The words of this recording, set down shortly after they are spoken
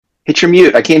Hit your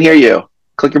mute. I can't hear you.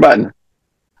 Click your button.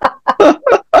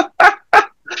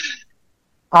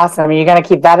 Awesome. Are you going to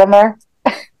keep that in there?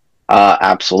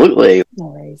 Absolutely. No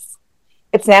worries.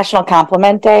 It's National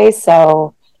Compliment Day,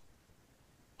 so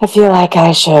I feel like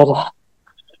I should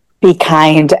be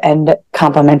kind and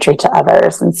complimentary to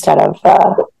others instead of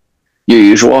Your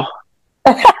usual.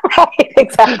 right,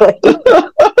 exactly.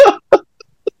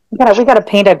 we gotta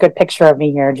paint a good picture of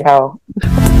me here, Joe.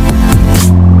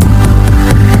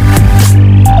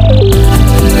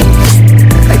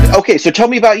 Okay, so tell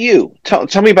me about you.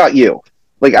 Tell me about you.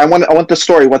 Like I want the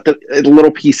story, what the little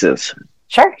pieces.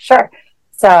 Sure.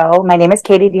 So my name is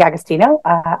Katie D'Agostino.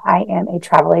 I am a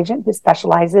travel agent who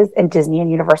specializes in Disney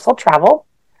and Universal travel.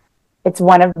 It's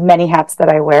one of many hats that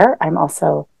I wear. I'm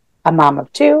also a mom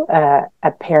of two, the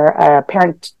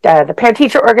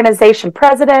parent-teacher organization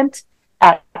president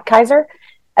at Kaiser,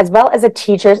 as well as a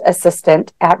teacher's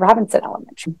assistant at Robinson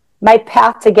Elementary. My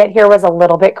path to get here was a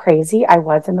little bit crazy. I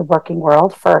was in the working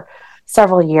world for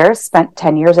several years, spent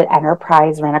 10 years at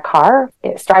Enterprise Rent-A-Car,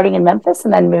 starting in Memphis,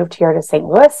 and then moved here to St.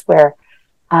 Louis, where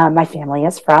my family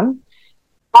is from.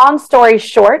 Long story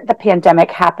short, the pandemic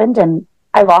happened and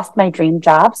I lost my dream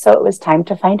job, so it was time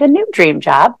to find a new dream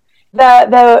job.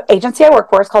 The agency I work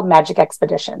for is called Magic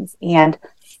Expeditions, and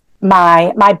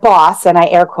my boss, and I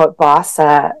air quote boss,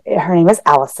 her name is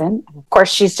Allison. Of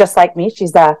course, she's just like me.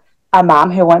 She's a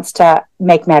mom who wants to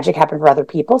make magic happen for other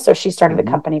people, so she started the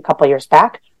company a couple of years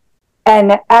back.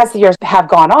 And as the years have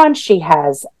gone on, she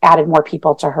has added more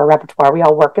people to her repertoire. We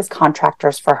all work as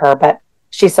contractors for her, but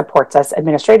she supports us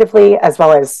administratively as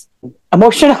well as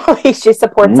emotionally. She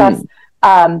supports us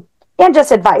and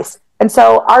just advice. And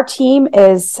so our team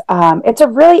is, it's a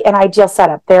really an ideal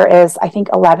setup. There is, I think,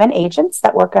 11 agents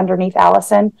that work underneath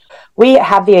Allison. We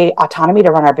have the autonomy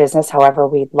to run our business however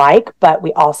we'd like, but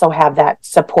we also have that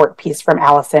support piece from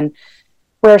Allison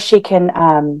where she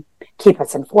can keep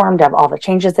us informed of all the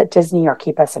changes at Disney or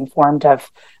keep us informed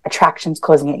of attractions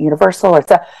closing at Universal.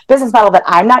 It's a business model that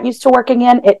I'm not used to working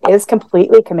in. It is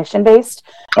completely commission-based.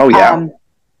 Oh, yeah.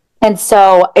 And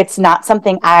so it's not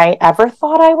something I ever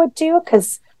thought I would do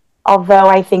because although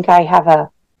I think I have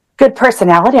a good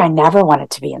personality, I never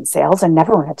wanted to be in sales and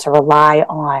never wanted to rely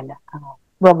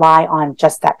on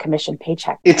just that commission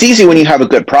paycheck. It's easy when you have a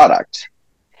good product.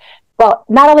 Well,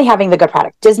 not only having the good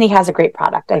product, Disney has a great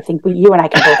product. I think you and I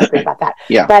can both agree about that.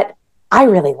 Yeah. But I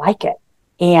really like it.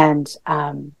 And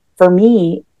for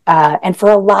me, and for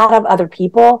a lot of other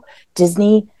people,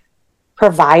 Disney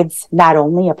provides not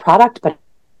only a product, but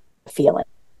a feeling.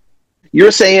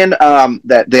 You're saying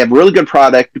that they have a really good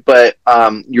product, but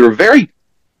you're very,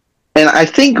 and I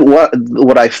think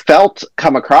what I felt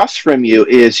come across from you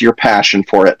is your passion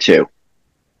for it too.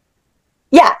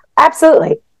 Yeah,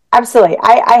 absolutely. Absolutely.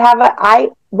 I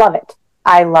love it.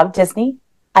 I love Disney.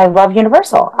 I love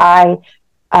Universal. I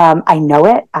know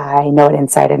it. I know it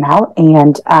inside and out.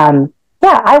 And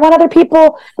I want other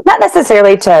people, not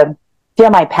necessarily to feel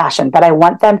my passion, but I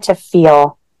want them to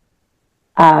feel,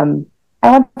 the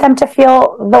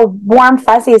warm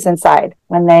fuzzies inside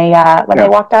when they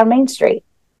walk down Main Street.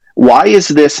 Why is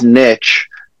this niche?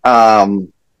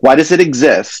 Why does it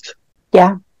exist?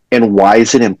 Yeah. And why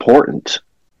is it important?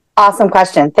 Awesome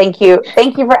question. Thank you.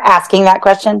 Thank you for asking that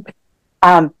question.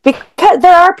 Because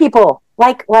there are people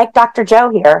like Dr. Joe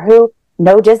here who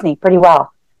know Disney pretty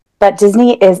well, but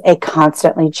Disney is a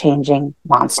constantly changing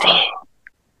monster.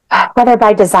 Whether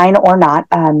by design or not,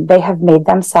 they have made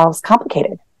themselves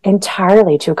complicated,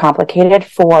 entirely too complicated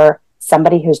for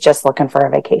somebody who's just looking for a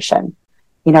vacation.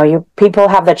 You know, people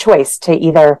have the choice to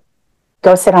either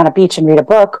go sit on a beach and read a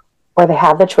book, or they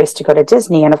have the choice to go to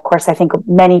Disney. And of course, I think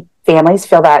many families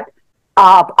feel that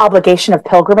obligation of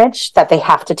pilgrimage that they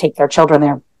have to take their children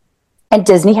there. And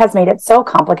Disney has made it so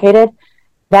complicated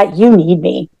that you need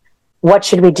me. What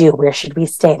should we do? Where should we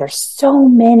stay? There's so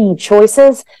many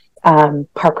choices.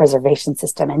 Park reservation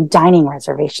system and dining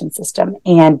reservation system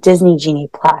and Disney Genie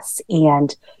Plus.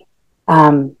 And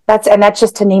that's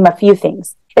just to name a few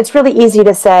things. It's really easy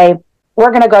to say, we're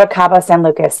going to go to Cabo San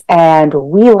Lucas and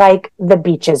we like the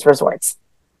beaches resorts.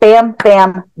 Bam,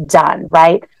 bam, done,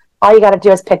 right? All you got to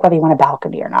do is pick whether you want a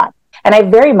balcony or not. And I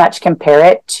very much compare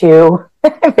it to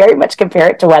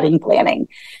wedding planning.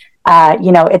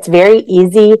 It's very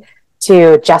easy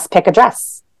to just pick a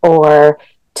dress or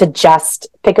to just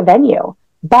pick a venue,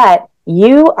 but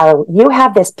you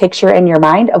have this picture in your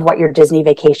mind of what your Disney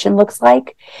vacation looks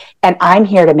like. And I'm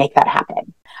here to make that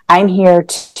happen. I'm here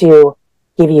to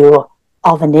give you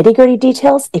all the nitty-gritty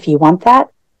details if you want that,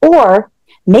 or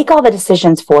make all the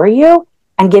decisions for you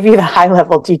and give you the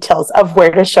high-level details of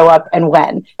where to show up and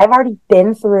when. I've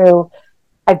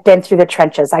I've been through the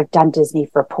trenches. I've done Disney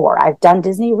for poor. I've done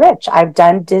Disney rich. I've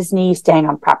done Disney staying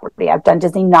on property. I've done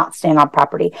Disney not staying on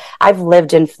property. I've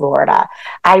lived in Florida.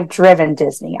 I've driven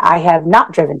Disney. I have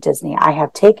not driven Disney. I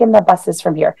have taken the buses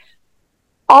from here.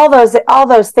 All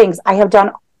those things I have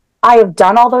done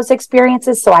all those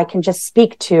experiences, so I can just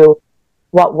speak to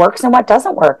what works and what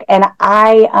doesn't work. And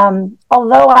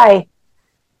although I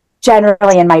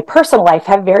generally in my personal life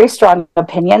have very strong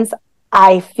opinions,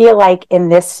 I feel like in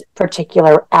this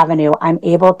particular avenue, I'm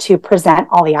able to present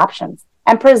all the options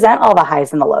and present all the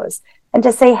highs and the lows and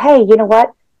to say, hey, you know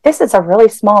what? This is a really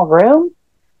small room,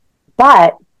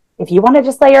 but if you want to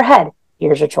just lay your head,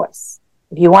 here's your choice.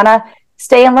 If you want to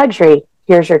stay in luxury,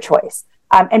 here's your choice.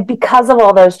 And because of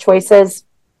all those choices,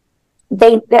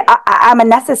 I'm a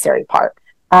necessary part.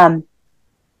 In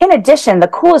addition, the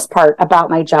coolest part about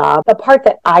my job, the part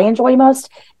that I enjoy most,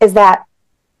 is that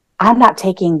I'm not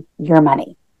taking your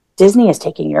money. Disney is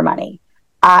taking your money.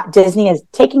 Disney is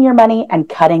taking your money and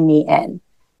cutting me in.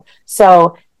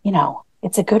 So,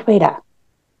 it's a good way to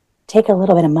take a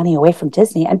little bit of money away from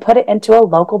Disney and put it into a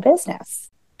local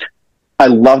business. I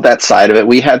love that side of it.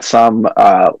 We had some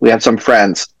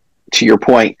friends, to your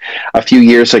point, a few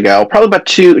years ago, probably about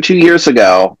two years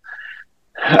ago.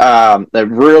 A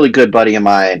really good buddy of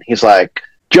mine. He's like,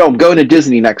 Joe, I'm going to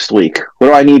Disney next week. What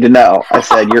do I need to know? I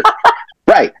said, you're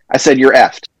right. I said, you're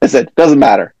effed. I said, doesn't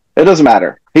matter. It doesn't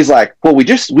matter. He's like, well, we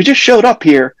just showed up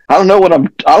here. I don't know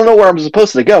where I'm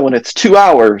supposed to go, and it's 2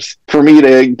 hours for me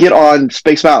to get on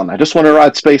Space Mountain. I just want to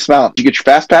ride Space Mountain. Did you get your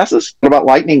fast passes? What about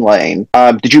Lightning Lane?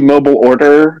 Did you mobile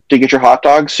order to get your hot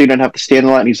dogs so you didn't have to stand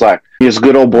in line? He's like, he's a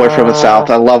good old boy from the South.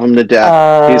 I love him to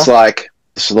death. He's like,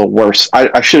 this is the worst.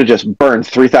 I should have just burned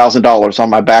 $3,000 on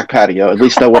my back patio. At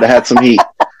least I would have had some heat.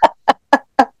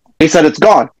 He said, it's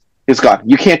gone. It's gone.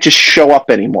 You can't just show up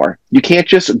anymore. You can't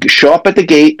just show up at the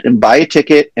gate and buy a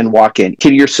ticket and walk in.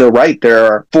 Kitty, you're so right.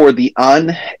 For the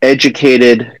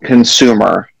uneducated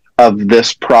consumer of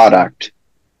this product,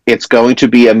 it's going to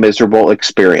be a miserable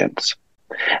experience.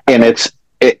 And it's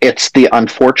the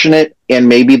unfortunate and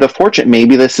maybe the fortunate.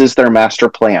 Maybe this is their master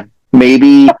plan.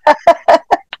 Maybe,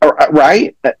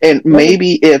 right? And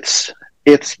maybe it's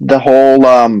the whole,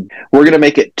 we're going to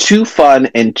make it too fun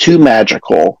and too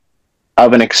magical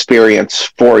of an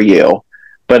experience for you.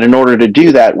 But in order to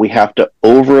do that, we have to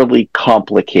overly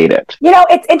complicate it.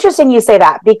 It's interesting you say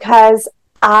that, because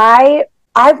I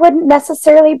wouldn't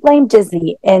necessarily blame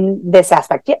Disney in this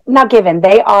aspect. Now, given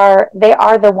they are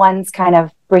the ones kind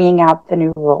of bringing out the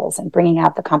new rules and bringing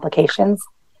out the complications,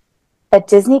 but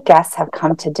Disney guests have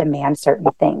come to demand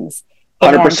certain things.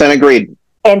 100% agreed.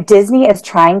 And Disney is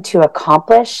trying to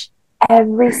accomplish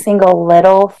every single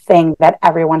little thing that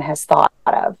everyone has thought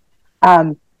of.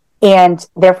 And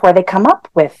therefore they come up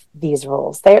with these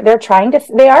rules. They are trying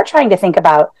to think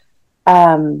about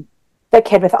the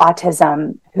kid with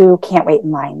autism who can't wait in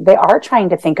line. They are trying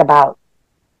to think about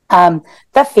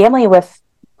the family with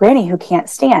Granny who can't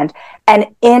stand.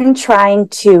 And in trying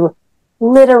to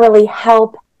literally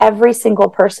help every single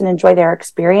person enjoy their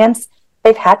experience,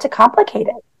 they've had to complicate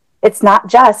it. It's not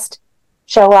just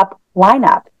show up, line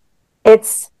up.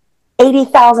 It's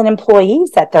 80,000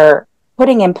 employees that they're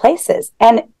putting in places.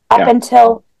 And up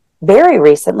until very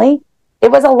recently, it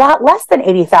was a lot less than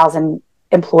 80,000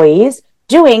 employees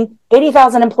doing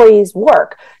 80,000 employees'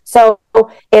 work. So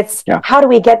it's how do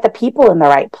we get the people in the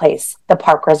right place? The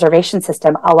park reservation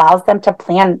system allows them to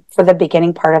plan for the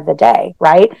beginning part of the day,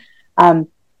 right?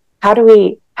 How do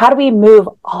we move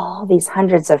all these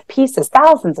hundreds of pieces,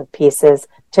 thousands of pieces,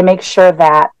 to make sure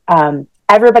that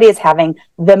everybody is having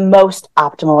the most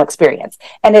optimal experience?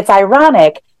 And it's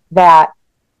ironic that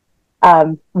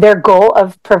their goal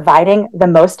of providing the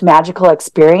most magical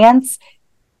experience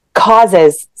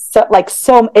causes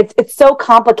it's so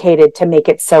complicated to make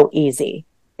it so easy.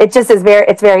 It just is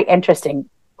it's very interesting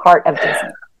part of Disney.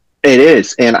 It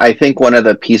is. And I think one of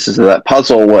the pieces of that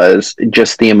puzzle was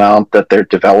just the amount that they're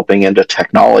developing into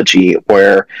technology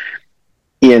where,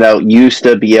 used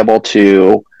to be able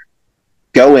to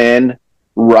go in,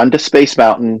 run to Space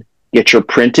Mountain, get your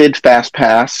printed Fast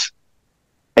Pass,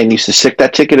 and used to stick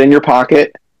that ticket in your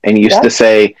pocket and used to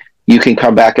say, you can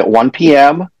come back at 1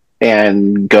 p.m.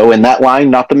 and go in that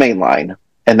line, not the main line.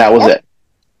 And that was it.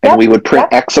 And we would print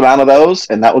X amount of those,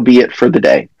 and that would be it for the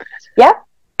day. Yep.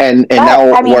 And now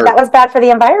that was bad for the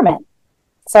environment.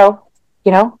 So,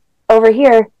 over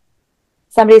here,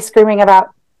 somebody's screaming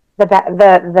about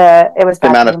the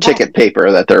amount of ticket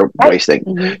paper that they're wasting.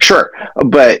 Mm-hmm. Sure.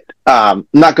 But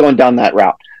not going down that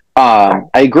route. I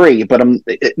agree, but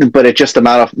it's just the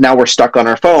amount of, now we're stuck on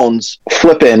our phones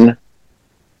flipping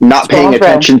not paying through.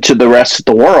 attention to the rest of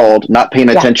the world, not paying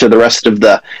attention to the rest of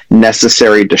the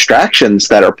necessary distractions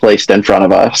that are placed in front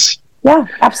of us. Yeah,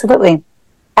 absolutely.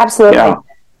 Absolutely. Yeah.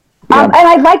 And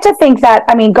I'd like to think that,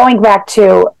 I mean, going back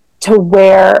to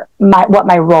where what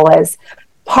my role is,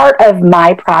 part of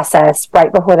my process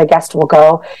right before the guest will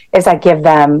go is I give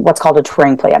them what's called a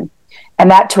touring plan. And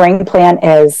that touring plan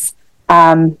is,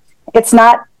 it's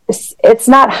not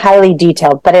highly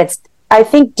detailed, but it's, I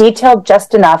think, detailed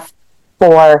just enough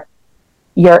for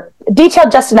your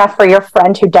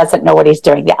friend who doesn't know what he's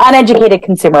doing, the uneducated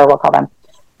consumer, we'll call them.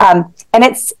 And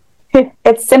it's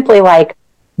simply like,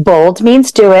 bold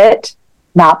means do it,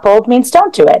 not bold means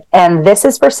don't do it. And this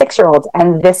is for 6-year-olds.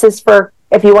 And this is for,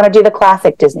 if you want to do the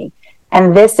classic Disney.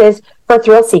 And this is for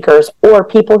thrill seekers or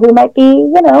people who might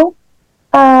be,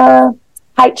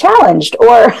 height challenged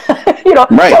or,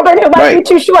 children who might be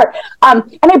too short.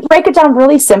 And I break it down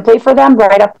really simply for them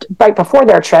right before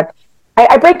their trip.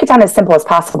 I break it down as simple as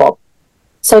possible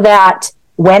so that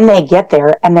when they get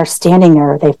there and they're standing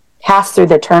there, they pass through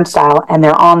the turnstile and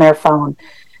they're on their phone.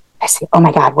 I say, oh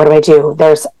my God, what do I do?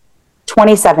 There's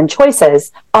 27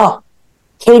 choices. Oh,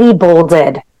 Katie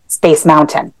bolded Space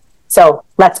Mountain. So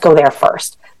let's go there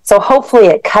first. So hopefully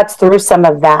it cuts through some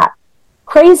of that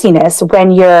craziness when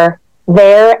you're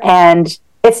there and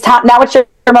it's now it's your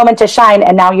moment to shine.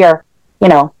 And now you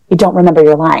don't remember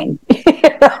your line.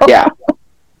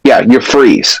 Yeah, you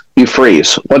freeze.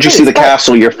 Once you see the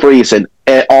castle, you're freezing.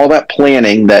 And all that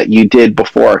planning that you did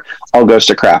before all goes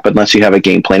to crap unless you have a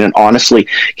game plan. And honestly,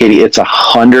 Katie, it's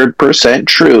 100%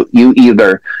 true. You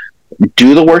either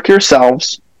do the work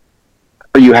yourselves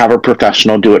or you have a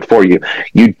professional do it for you.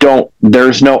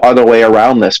 There's no other way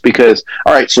around this because,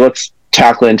 all right, so let's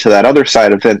tackle into that other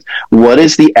side of it. What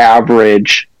is the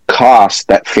average cost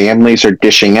that families are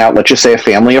dishing out? Let's just say a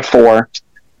family of 4.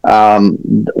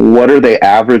 What are they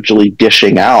averagely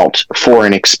dishing out for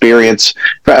an experience?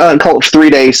 Call it 3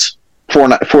 days,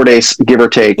 4 days, give or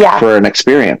take, for an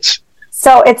experience.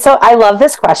 So I love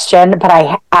this question, but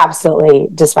I absolutely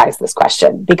despise this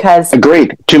question because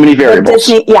agreed, too many variables.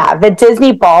 The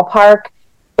Disney ballpark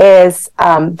is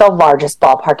the largest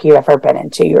ballpark you've ever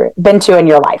been to in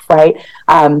your life, right?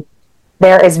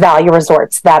 There is value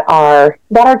resorts that are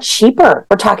cheaper.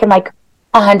 We're talking like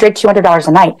 $100, $200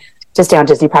 a night to stay on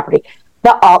Disney property.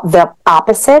 The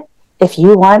opposite, if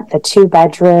you want the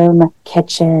 2-bedroom,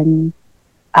 kitchen,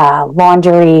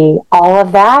 laundry, all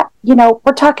of that,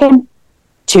 we're talking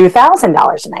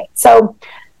 $2,000 a night. So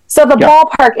the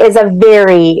ballpark is a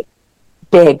very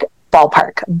big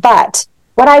ballpark. But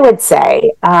what I would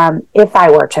say, if I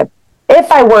were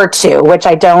to, which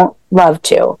I don't love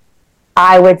to,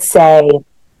 I would say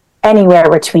anywhere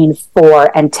between $4,000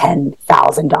 and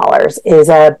 $10,000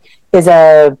 is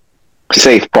a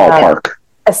safe ballpark.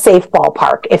 A safe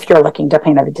ballpark if you're looking to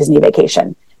plan a Disney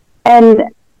vacation.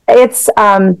 And it's,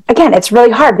 again, it's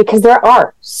really hard because there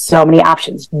are so many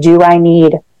options. Do I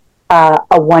need a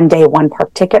 1-day,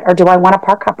 1-park ticket or do I want a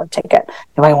park hopper ticket?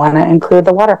 Do I want to include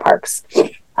the water parks?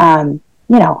 Do I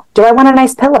want a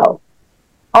nice pillow?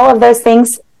 All of those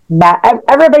things,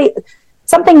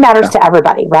 something matters to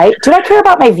everybody, right? Do I care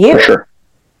about my view? For sure.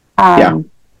 And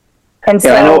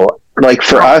so... I know, like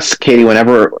for us, Katie,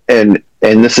 whenever, and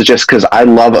this is just because I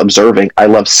love observing, I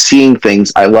love seeing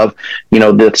things, I love,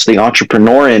 that's the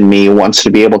entrepreneur in me wants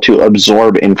to be able to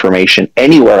absorb information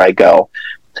anywhere I go.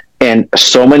 And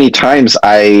so many times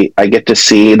I get to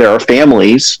see there are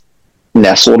families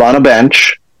nestled on a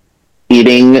bench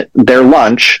eating their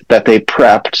lunch that they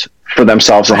prepped for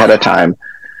themselves ahead of time.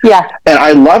 Yeah. And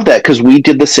I love that because we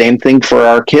did the same thing for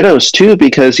our kiddos too,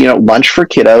 because, lunch for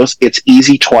kiddos, it's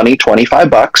easy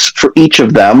 $20-$25 for each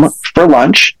of them for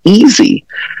lunch, easy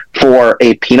for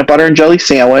a peanut butter and jelly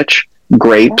sandwich,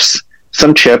 grapes,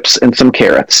 some chips and some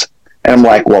carrots. And I'm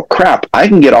like, well, crap, I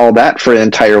can get all that for an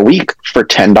entire week for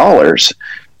 $10.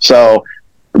 So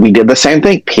we did the same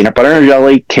thing, peanut butter and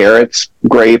jelly, carrots,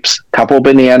 grapes, couple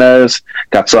bananas,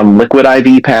 got some liquid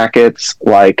IV packets,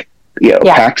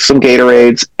 packed some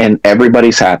Gatorades, and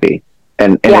everybody's happy.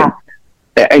 And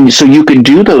so you can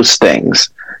do those things.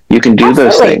 You can do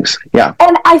those things. Yeah.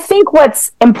 And I think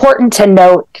what's important to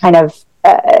note,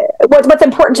 what's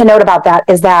important to note about that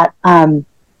is that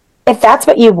if that's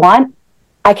what you want,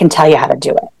 I can tell you how to do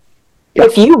it. Yeah.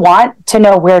 If you want to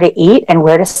know where to eat and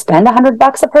where to spend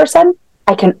 $100 a person,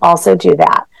 I can also do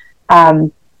that.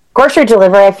 Grocery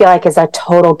delivery, I feel like, is a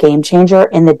total game changer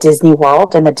in the Disney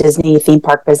world, in the Disney theme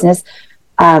park business,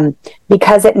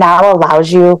 because it now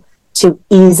allows you to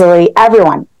easily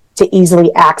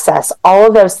access all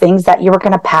of those things that you were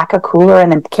going to pack a cooler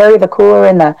and then carry the cooler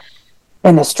in the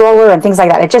in the stroller and things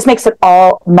like that. It just makes it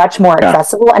all much more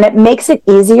accessible, and it makes it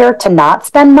easier to not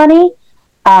spend money.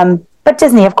 But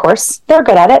Disney, of course, they're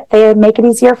good at it. They make it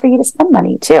easier for you to spend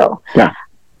money too. Yeah.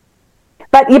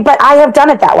 But I have done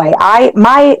it that way.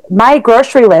 My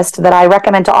grocery list that I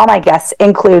recommend to all my guests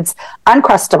includes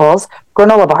Uncrustables,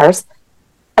 granola bars,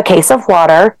 a case of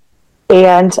water,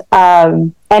 and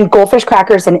Goldfish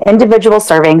crackers in individual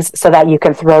servings so that you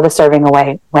can throw the serving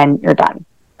away when you're done.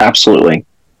 Absolutely.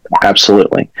 Yeah.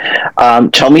 Absolutely.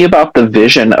 Tell me about the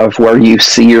vision of where you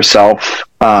see yourself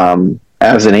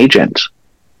as an agent.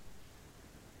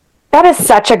 That is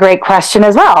such a great question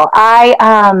as well.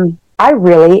 I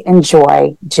really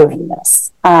enjoy doing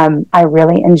this. I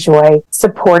really enjoy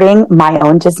supporting my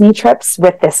own Disney trips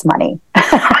with this money.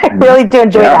 I really do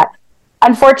enjoy that.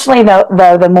 Unfortunately,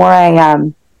 though, the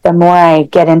more I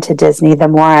get into Disney, the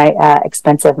more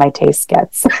expensive my taste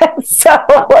gets. So,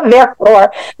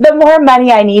 therefore, the more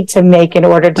money I need to make in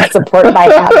order to support my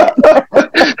habit.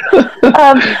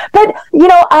 But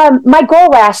my goal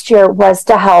last year was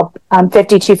to help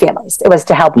 52 families. It was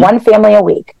to help one family a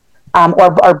week,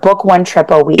 or book one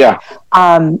trip a week. Yeah.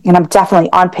 And I'm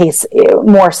definitely on pace,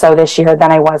 more so this year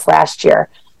than I was last year.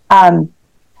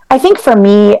 I think for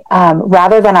me,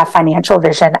 rather than a financial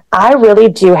vision, I really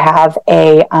do have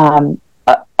a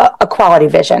quality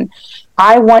vision.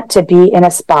 I want to be in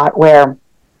a spot where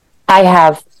I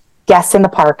have guests in the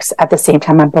parks at the same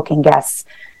time I'm booking guests,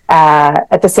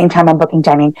 at the same time I'm booking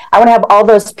dining. I want to have all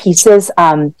those pieces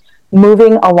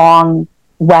moving along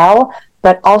well,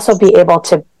 but also be able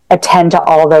to attend to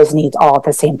all those needs all at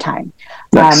the same time.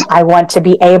 Nice. I want to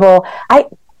be able,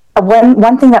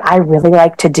 one thing that I really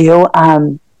like to do,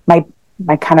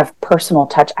 my kind of personal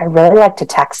touch, I really like to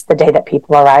text the day that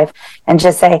people arrive and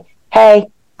just say, hey,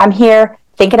 I'm here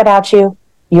thinking about you.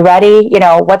 You ready?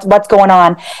 What's going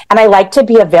on? And I like to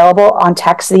be available on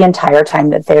text the entire time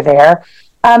that they're there.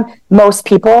 Most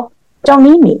people don't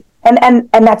need me. And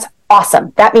that's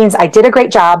awesome. That means I did a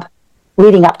great job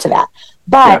leading up to that.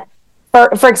 But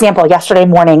for example, yesterday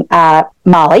morning,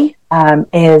 Molly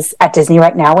is at Disney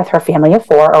right now with her family of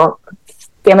four,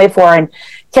 and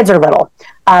kids are little.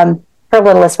 Her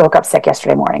littlest woke up sick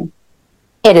yesterday morning.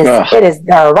 It is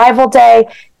their arrival day.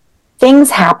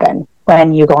 Things happen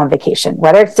when you go on vacation,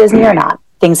 whether it's Disney or not.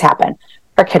 Things happen.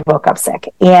 Her kid woke up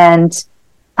sick, and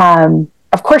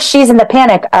of course, she's in the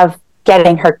panic of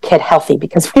getting her kid healthy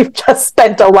because we've just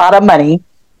spent a lot of money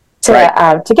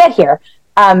to get here.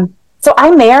 So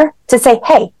I'm there to say,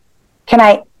 hey, can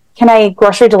I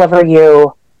grocery deliver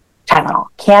you Tylenol?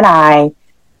 Can I?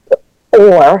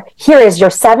 Or here is your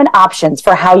 7 options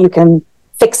for how you can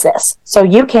fix this. So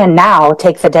you can now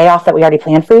take the day off that we already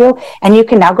planned for you, and you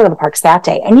can now go to the parks that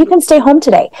day, and you can stay home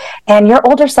today. And your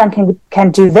older son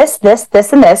can do this,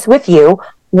 and this with you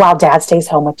while dad stays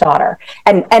home with daughter.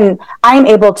 And I'm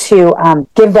able to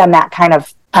give them that kind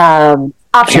of option.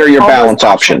 Here are your balance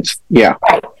options. Yeah.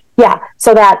 Right. Yeah.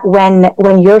 So that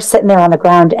when you're sitting there on the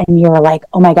ground and you're like,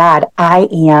 oh my God, I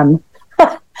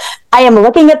am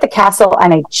looking at the castle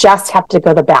and I just have to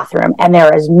go to the bathroom and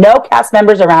there is no cast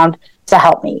members around to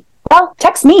help me. Well,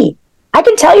 text me. I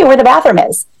can tell you where the bathroom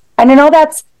is. And I know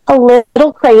that's a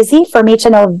little crazy for me to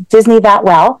know Disney that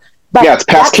well. But it's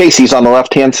past Casey's on the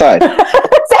left-hand side.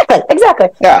 Exactly.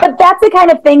 Yeah. But that's the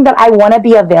kind of thing that I want to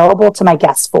be available to my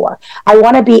guests for. I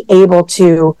want to be able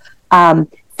to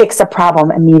fix a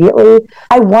problem immediately.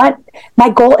 My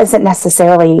goal isn't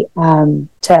necessarily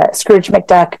to Scrooge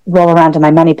McDuck roll around in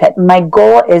my money pit. My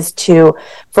goal is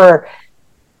for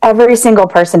every single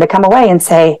person to come away and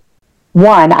say,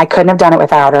 1, I couldn't have done it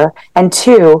without her. And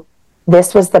 2,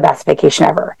 this was the best vacation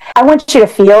ever. I want you to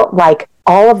feel like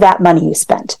all of that money you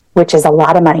spent, which is a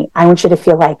lot of money, I want you to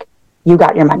feel like you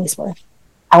got your money's worth.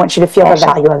 I want you to feel the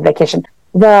value of the vacation.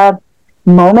 The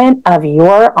moment of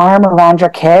your arm around your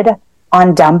kid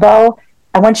on Dumbo,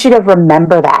 I want you to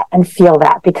remember that and feel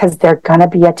that, because they're going to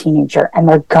be a teenager and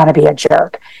they're going to be a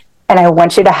jerk. And I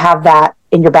want you to have that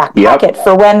in your back pocket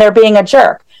for when they're being a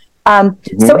jerk.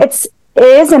 So it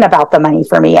isn't about the money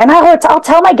for me. And I'll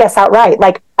tell my guests outright,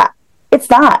 like, it's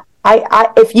not.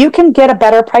 If you can get a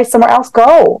better price somewhere else,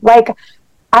 go. Like,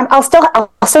 I'll still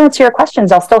answer your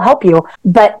questions. I'll still help you,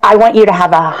 but I want you to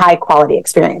have a high quality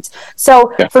experience.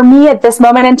 So for me at this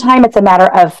moment in time, it's a matter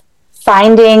of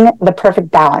finding the perfect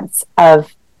balance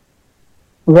of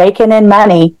raking in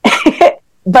money,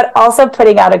 but also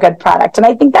putting out a good product. And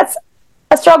I think that's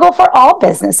a struggle for all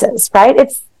businesses, right?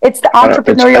 It's the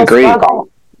entrepreneurial struggle.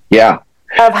 Yeah.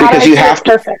 Of how to make it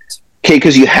perfect. Okay,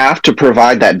 because you have to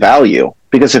provide that value.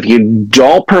 Because if you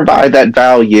don't provide that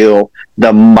value,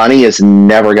 the money is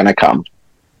never going to come.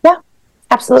 Yeah.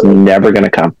 Absolutely. Never going to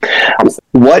come. Absolutely.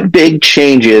 What big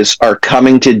changes are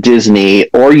coming to Disney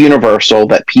or Universal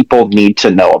that people need to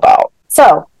know about?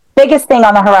 So, biggest thing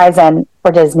on the horizon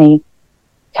for Disney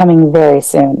coming very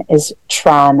soon is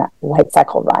Tron Light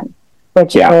Cycle Run,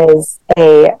 which is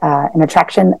an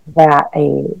attraction that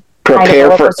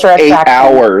prepare for 8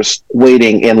 hours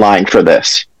waiting in line for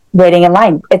this. Waiting in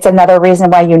line. It's another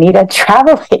reason why you need a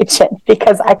travel agent,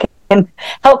 because I can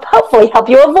hopefully help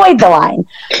you avoid the line.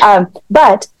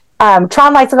 But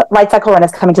Tron Light Cycle Run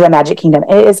is coming to the Magic Kingdom.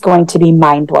 It is going to be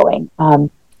mind-blowing.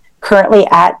 Currently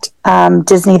at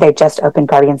Disney, they just opened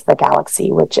Guardians of the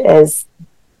Galaxy, which is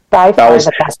by far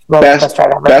the best roller coaster I've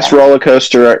ever been. Best roller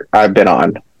coaster I've been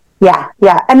on. Yeah.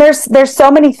 And there's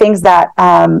so many things that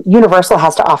Universal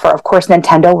has to offer. Of course,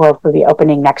 Nintendo World will be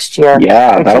opening next year.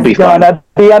 Yeah, that'll be fun. It's going to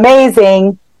be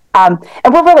amazing. And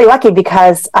we're really lucky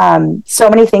because so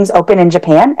many things open in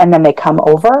Japan and then they come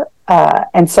over.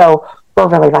 And so we're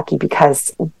really lucky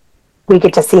because we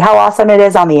get to see how awesome it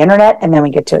is on the internet, and then we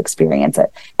get to experience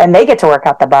it. And they get to work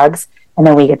out the bugs, and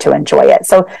then we get to enjoy it.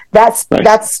 So that's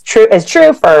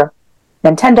true for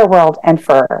Nintendo World and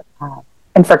for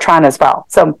Tron as well.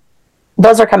 So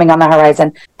those are coming on the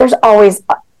horizon. There's always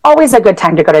a good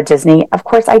time to go to Disney. Of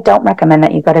course, I don't recommend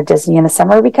that you go to Disney in the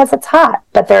summer because it's hot,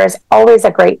 but there's always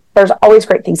great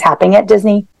things happening at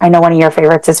Disney. I know one of your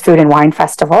favorites is Food and Wine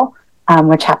Festival,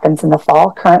 which happens in the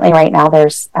fall. Currently, right now,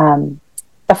 there's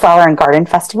the Flower and Garden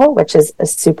Festival, which is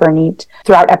super neat.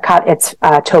 Throughout Epcot, it's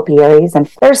topiaries,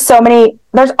 and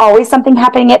there's always something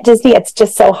happening at Disney. It's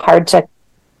just so hard to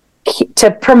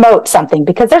promote something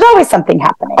because there's always something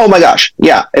happening. Oh my gosh.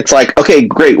 Yeah. It's like, okay,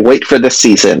 great. Wait for this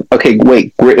season. Okay,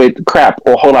 wait, crap.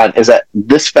 Well, hold on. Is that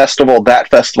this festival, that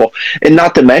festival? And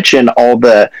not to mention all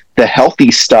the healthy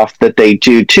stuff that they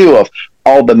do too, of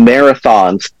all the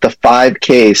marathons, the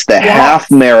 5Ks, the half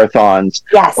marathons,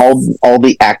 all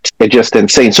the act, just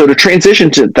insane. So to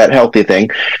transition to that healthy thing,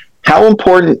 how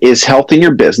important is health in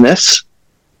your business?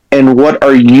 And what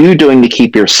are you doing to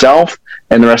keep yourself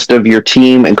and the rest of your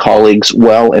team and colleagues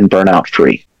well and burnout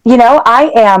free?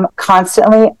 I am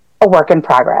constantly a work in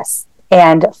progress.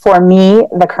 And for me,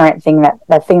 the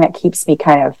thing that keeps me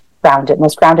kind of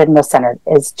most grounded and most centered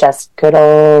is just good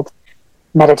old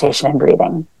meditation and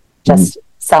breathing, just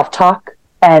self-talk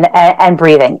and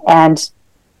breathing. And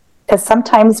because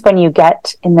sometimes when you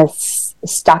get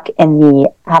stuck in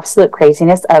the absolute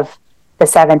craziness of the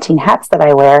 17 hats that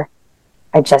I wear,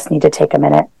 I just need to take a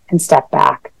minute and step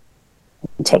back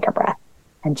and take a breath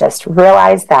and just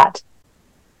realize that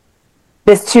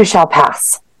this too shall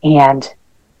pass. And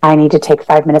I need to take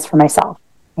 5 minutes for myself.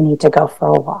 I need to go for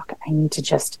a walk. I need to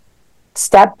just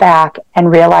step back and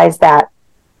realize that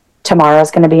tomorrow is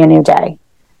going to be a new day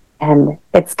and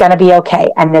it's going to be okay.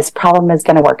 And this problem is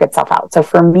going to work itself out. So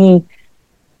for me,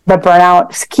 the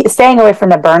burnout, staying away from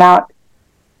the burnout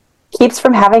keeps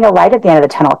from having a light at the end of the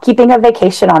tunnel, keeping a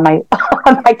vacation on my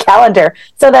on my calendar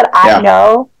so that I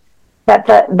know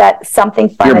that something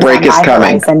fun your break is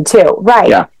coming too. Right.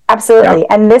 Yeah. Absolutely. Yeah.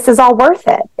 And this is all worth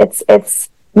it. It's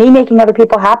me making other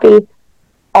people happy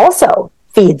also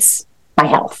feeds my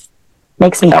health,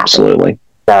 makes me happy. Absolutely.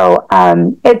 So I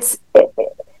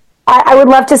would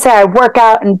love to say I work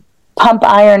out and pump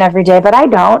iron every day, but I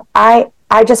don't. I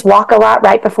just walk a lot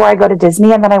right before I go to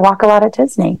Disney, and then I walk a lot at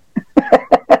Disney.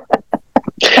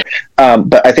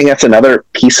 But I think that's another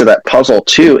piece of that puzzle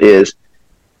too, is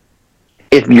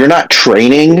if you're not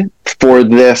training for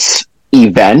this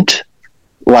event,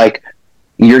 like,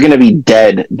 you're going to be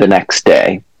dead the next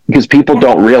day, because people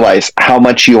don't realize how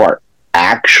much you are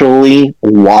actually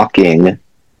walking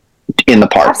in the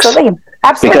parks. Absolutely.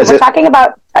 Because we're talking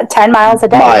about 10 miles a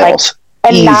day. Miles.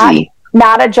 Easy.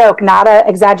 Not a joke, not an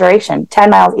exaggeration. 10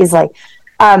 miles easily.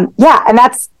 And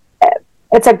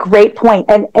it's a great point.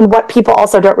 And what people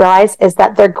also don't realize is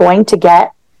that they're going to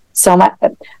get so much.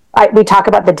 We talk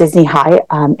about the Disney high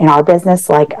in our business,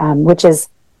 which is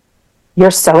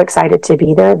you're so excited to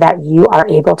be there that you are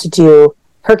able to do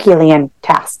Herculean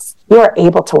tasks. You are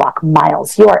able to walk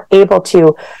miles. You are able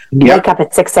to wake up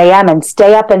at 6 a.m. and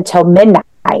stay up until midnight.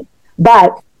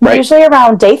 But usually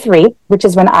around day 3, which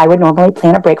is when I would normally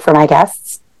plan a break for my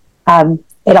guests,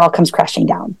 it all comes crashing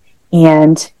down.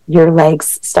 And your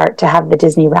legs start to have the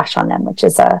Disney rash on them, which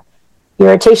is a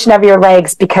irritation of your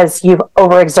legs because you've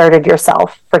overexerted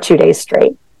yourself for 2 days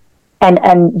straight.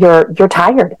 And you're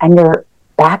tired and your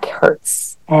back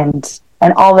hurts and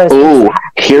all those things.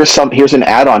 Here's an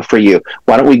add-on for you.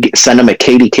 Why don't we send them a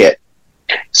Katie kit?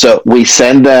 So we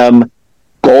send them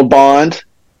Gold Bond,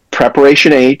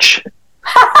 Preparation H.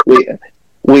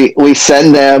 we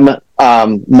send them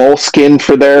moleskin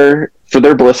for their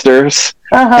blisters.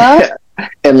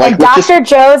 And like Dr.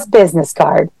 Joe's business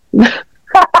card.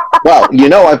 Well,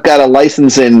 I've got a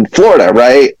license in Florida,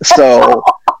 right? So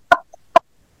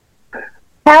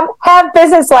have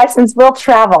business license. We'll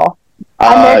travel.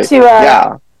 I'm there to.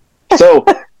 Yeah. So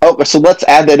let's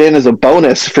add that in as a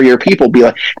bonus for your people. Be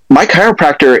like, my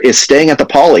chiropractor is staying at the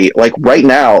Poly, like right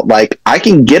now. Like I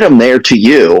can get them there to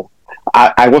you.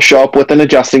 I will show up with an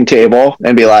adjusting table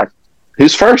and be like,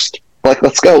 "Who's first? Like,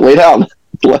 let's go. Lay down.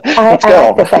 Let's go." I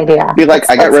like this idea. Be like,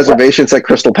 I got reservations at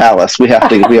Crystal Palace. We have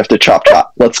to chop.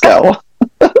 Let's go.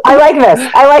 I like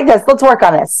this. Let's work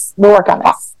on this. We'll work on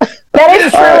this. That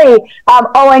is truly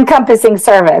all-encompassing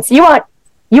service. You want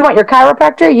your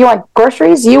chiropractor? You want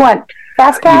groceries? You want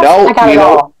fast pass? I got it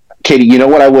all. Katie, you know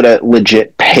what I would have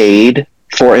legit paid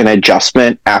for an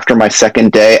adjustment after my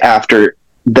second day, after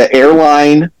the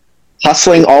airline,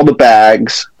 hustling all the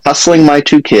bags, hustling my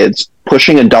two kids,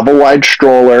 pushing a double-wide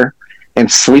stroller,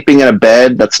 and sleeping in a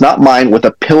bed that's not mine with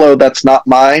a pillow that's not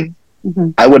mine.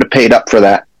 Mm-hmm. I would have paid up for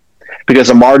that because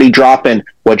I'm already dropping,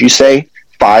 what'd you say,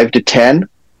 5 to 10?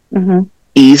 Mm-hmm.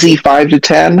 Easy 5 to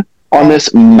 10 on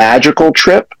this magical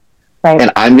trip. Right.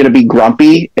 And I'm going to be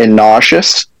grumpy and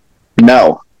nauseous.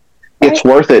 No, it's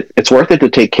worth it. It's worth it to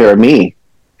take care of me.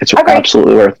 It's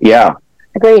absolutely worth it. Yeah.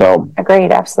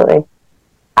 Agreed. Absolutely.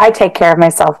 I take care of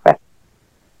myself with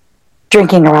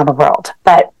drinking around the world,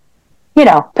 but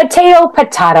potato.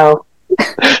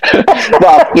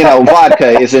 Well,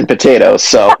 vodka is in potatoes,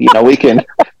 so we can.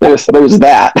 There's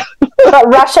that. But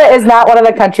Russia is not one of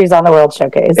the countries on the World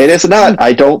Showcase. It is not.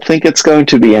 I don't think it's going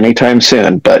to be anytime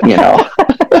soon. But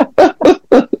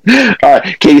All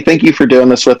right, Katie, thank you for doing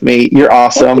this with me. You're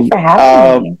awesome. Thank you for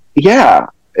having me. Yeah,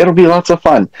 it'll be lots of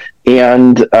fun,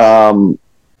 and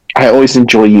I always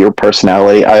enjoy your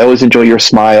personality. I always enjoy your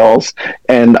smiles,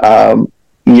 and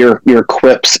your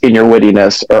quips and your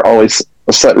wittiness are always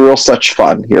such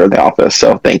fun here in the office.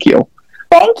 So thank you.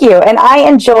 Thank you. And I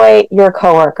enjoy your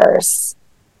coworkers.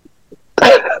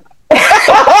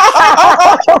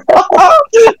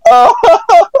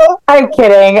 I'm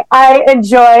kidding. I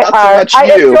enjoy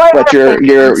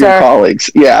your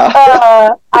colleagues. Yeah.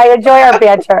 I enjoy our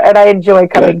banter, and I enjoy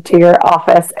coming to your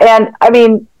office. And I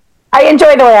mean, I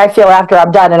enjoy the way I feel after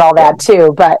I'm done and all that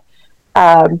too. But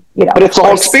But it's the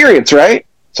whole experience, right?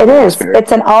 It is.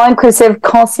 It's an all-inclusive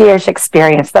concierge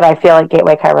experience that I feel at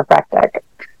Gateway Chiropractic.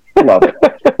 Love it.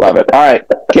 Love it. All right,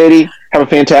 Katie, have a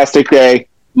fantastic day.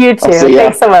 You too.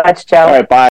 Thanks so much, Joe. All right, bye.